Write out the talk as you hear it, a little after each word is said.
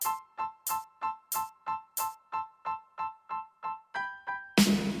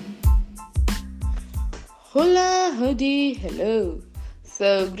Hola, howdy, hello.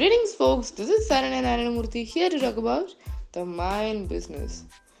 So, greetings, folks. This is Sarana Naranamurthy here to talk about the mind business.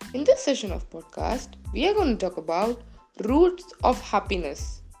 In this session of podcast, we are going to talk about roots of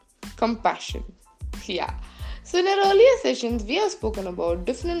happiness, compassion. Yeah. So, in our earlier sessions, we have spoken about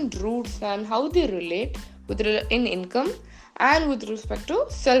different roots and how they relate in income and with respect to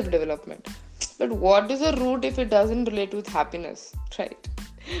self development. But what is a root if it doesn't relate with happiness, right?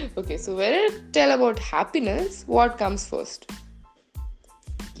 Okay, so when I tell about happiness, what comes first?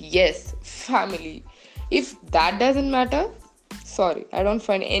 Yes, family. If that doesn't matter, sorry, I don't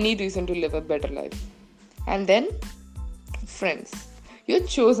find any reason to live a better life. And then, friends, your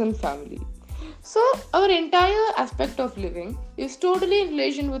chosen family. So, our entire aspect of living is totally in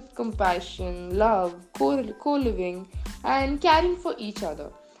relation with compassion, love, co living, and caring for each other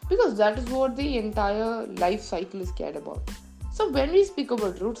because that is what the entire life cycle is cared about. So, when we speak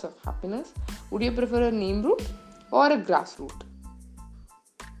about roots of happiness, would you prefer a name root or a grass root?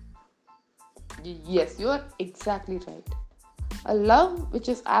 Yes, you are exactly right. A love which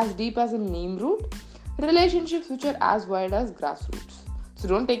is as deep as a name root, relationships which are as wide as grassroots. So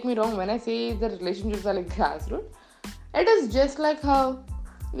don't take me wrong when I say the relationships are like grassroots. It is just like how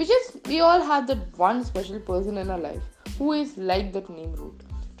we all have that one special person in our life who is like that name root,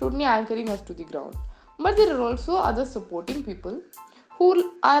 totally anchoring us to the ground. But there are also other supporting people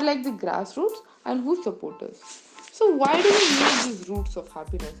who are like the grassroots and who support us. So why do we need these roots of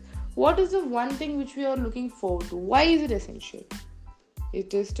happiness? What is the one thing which we are looking forward to? Why is it essential?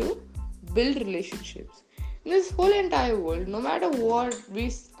 It is to build relationships. In this whole entire world, no matter what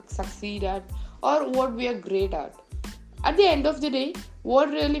we succeed at or what we are great at the end of the day, what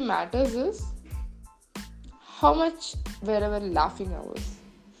really matters is how much were our laughing hours.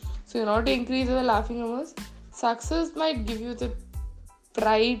 So, in order to increase our laughing hours, success might give you the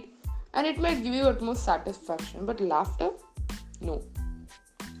pride and it might give you utmost satisfaction, but laughter, no.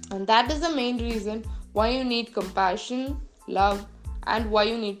 And that is the main reason why you need compassion, love, and why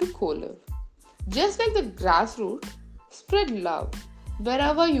you need to co-live. Just like the grassroots, spread love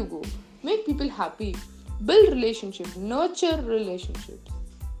wherever you go. Make people happy. Build relationships. Nurture relationships.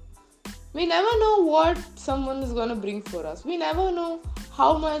 We never know what someone is going to bring for us. We never know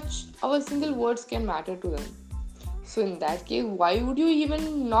how much our single words can matter to them. So in that case, why would you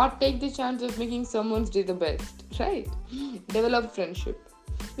even not take the chance of making someone's day the best, right? Develop friendship.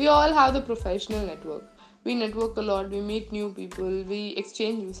 We all have the professional network. We network a lot, we meet new people, we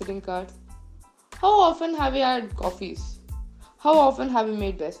exchange visiting cards. How often have we had coffees? How often have we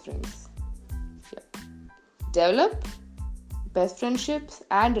made best friends? Yeah. Develop best friendships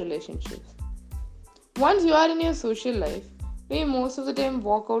and relationships. Once you are in your social life, we most of the time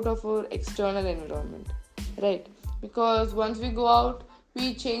walk out of our external environment, right? Because once we go out,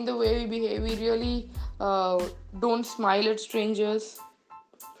 we change the way we behave. We really don't smile at strangers.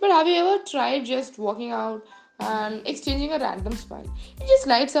 But have you ever tried just walking out and exchanging a random smile? It just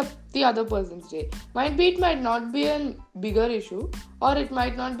lights up the other person's day. Might be it might not be a bigger issue, or it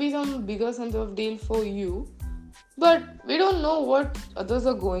might not be some bigger sense of deal for you, but we don't know what others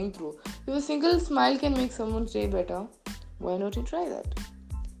are going through. If a single smile can make someone's day better, why not you try that?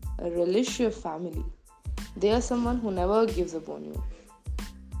 Relish your family. They are someone who never gives up on you.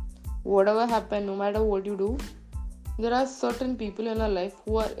 Whatever happens, no matter what you do, there are certain people in our life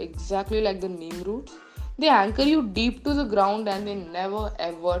who are exactly like the name roots. They anchor you deep to the ground and they never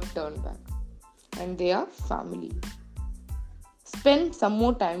ever turn back. And they are family. Spend some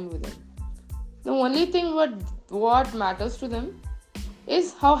more time with them. The only thing what matters to them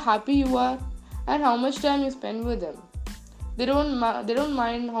is how happy you are and how much time you spend with them. They don't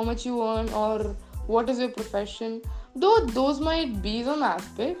mind how much you earn or what is your profession. Though those might be some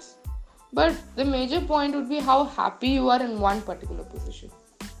aspects, but the major point would be how happy you are in one particular position.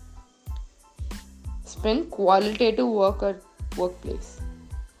 Spend qualitative work at workplace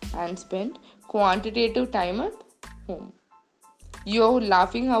and spend quantitative time at home. Your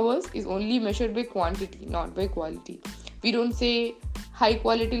laughing hours is only measured by quantity, not by quality. We don't say high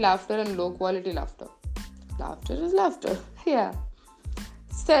quality laughter and low quality laughter. Laughter is laughter. Yeah.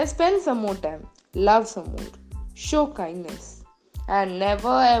 Spend some more time. Love some more. Show kindness. And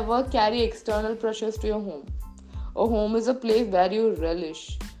never ever carry external pressures to your home. A home is a place where you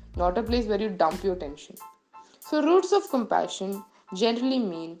relish, not a place where you dump your tension. So, roots of compassion generally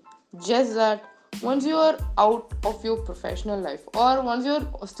mean just that once you are out of your professional life or once you're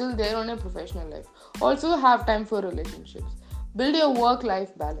still there on your professional life, also have time for relationships. Build your work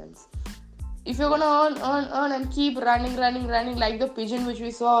life balance. If you're gonna earn, and keep running like the pigeon which we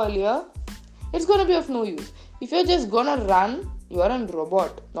saw earlier, it's gonna be of no use. If you're just gonna run, you are a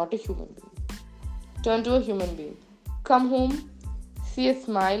robot, not a human being. turn to a human being. Come home, see a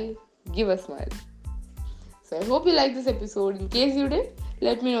smile, give a smile. So I hope you liked this episode. In case you did,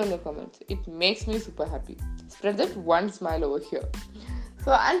 let me know in the comments. It makes me super happy. Spread that one smile over here.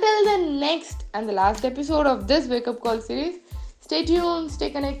 So until the next and the last episode of this Wake Up Call series, stay tuned, stay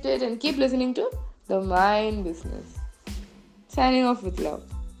connected, and keep listening to The Mind Business. Signing off with love.